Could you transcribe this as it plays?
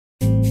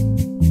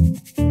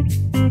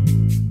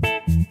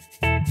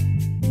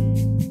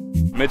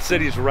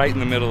Mid-City's right in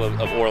the middle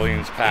of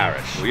Orleans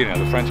Parish. You know,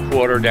 the French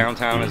Quarter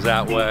downtown is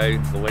that way,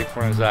 the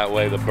lakefront is that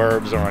way, the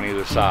burbs are on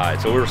either side.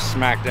 So we're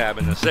smack dab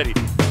in the city.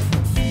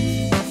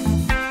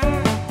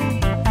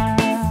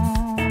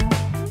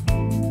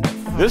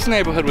 This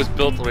neighborhood was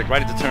built like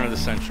right at the turn of the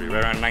century,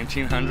 right around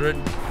 1900.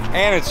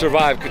 And it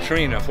survived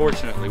Katrina,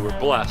 fortunately. We're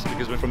blessed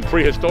because from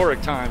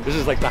prehistoric times, this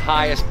is like the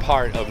highest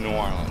part of New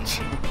Orleans.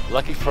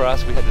 Lucky for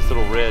us, we had this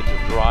little ridge,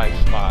 a dry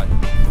spot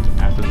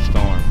after the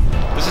storm.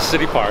 This is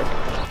City Park.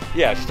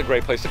 Yeah, it's just a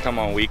great place to come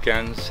on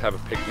weekends, have a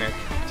picnic,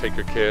 take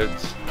your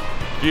kids.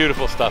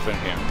 Beautiful stuff in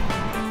here.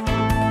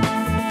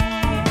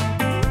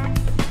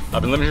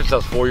 I've been living here since I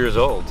was 4 years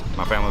old.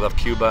 My family left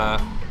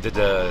Cuba, did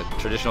the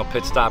traditional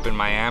pit stop in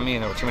Miami,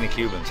 and there were too many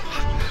Cubans.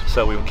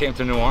 So we came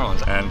to New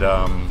Orleans and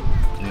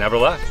never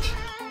left.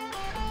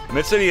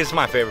 Mid-City is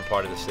my favorite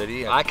part of the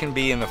city. I can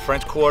be in the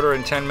French Quarter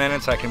in 10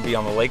 minutes, I can be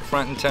on the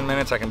lakefront in 10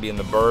 minutes, I can be in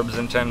the burbs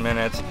in 10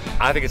 minutes.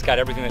 I think it's got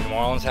everything that New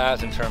Orleans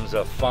has in terms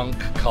of funk,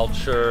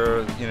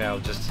 culture, you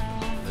know, just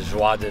the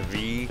joie de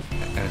vivre,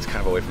 and it's kind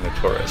of away from the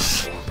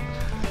tourists.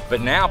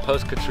 But now,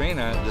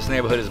 post-Katrina, this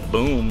neighborhood has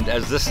boomed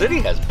as the city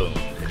has boomed.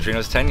 Katrina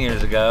was 10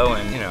 years ago,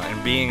 and you know,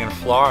 and being in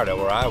Florida,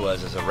 where I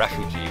was as a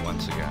refugee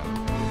once again,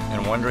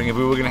 and wondering if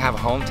we were gonna have a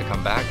home to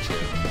come back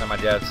to. And my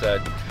dad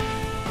said,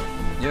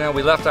 you know,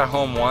 we left our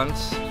home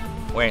once,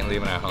 we ain't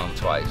leaving our home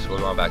twice. We're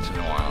going back to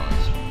New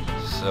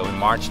Orleans. So we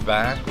marched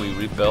back, we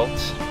rebuilt.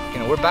 You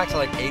know, we're back to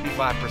like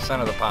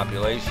 85% of the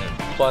population,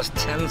 plus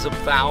tens of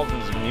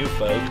thousands of new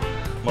folk,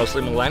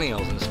 mostly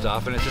millennials and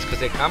stuff, and it's just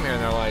because they come here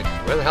and they're like,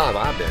 where the hell have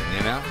I been,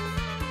 you know?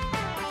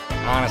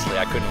 Honestly,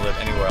 I couldn't live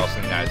anywhere else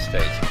in the United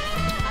States.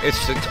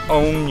 It's its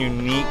own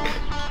unique,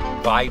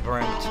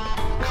 vibrant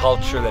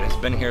culture that has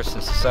been here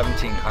since the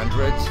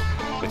 1700s.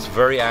 It's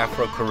very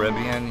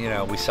Afro-Caribbean, you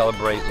know, we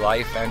celebrate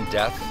life and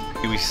death.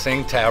 We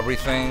sing to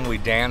everything, we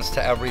dance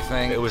to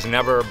everything. It was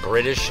never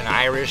British and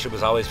Irish, it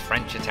was always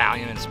French,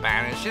 Italian, and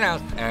Spanish, you know,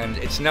 and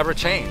it's never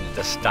changed.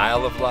 The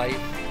style of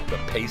life, the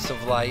pace of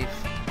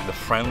life, the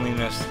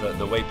friendliness,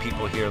 the way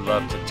people here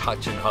love to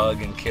touch and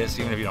hug and kiss,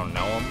 even if you don't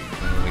know them.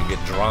 We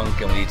get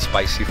drunk and we eat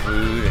spicy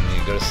food and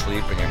you go to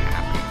sleep and you're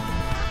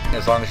happy.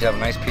 As long as you have a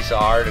nice piece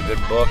of art, a good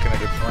book, and a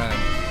good friend,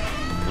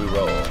 we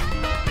roll.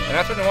 And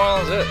that's what New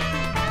Orleans is.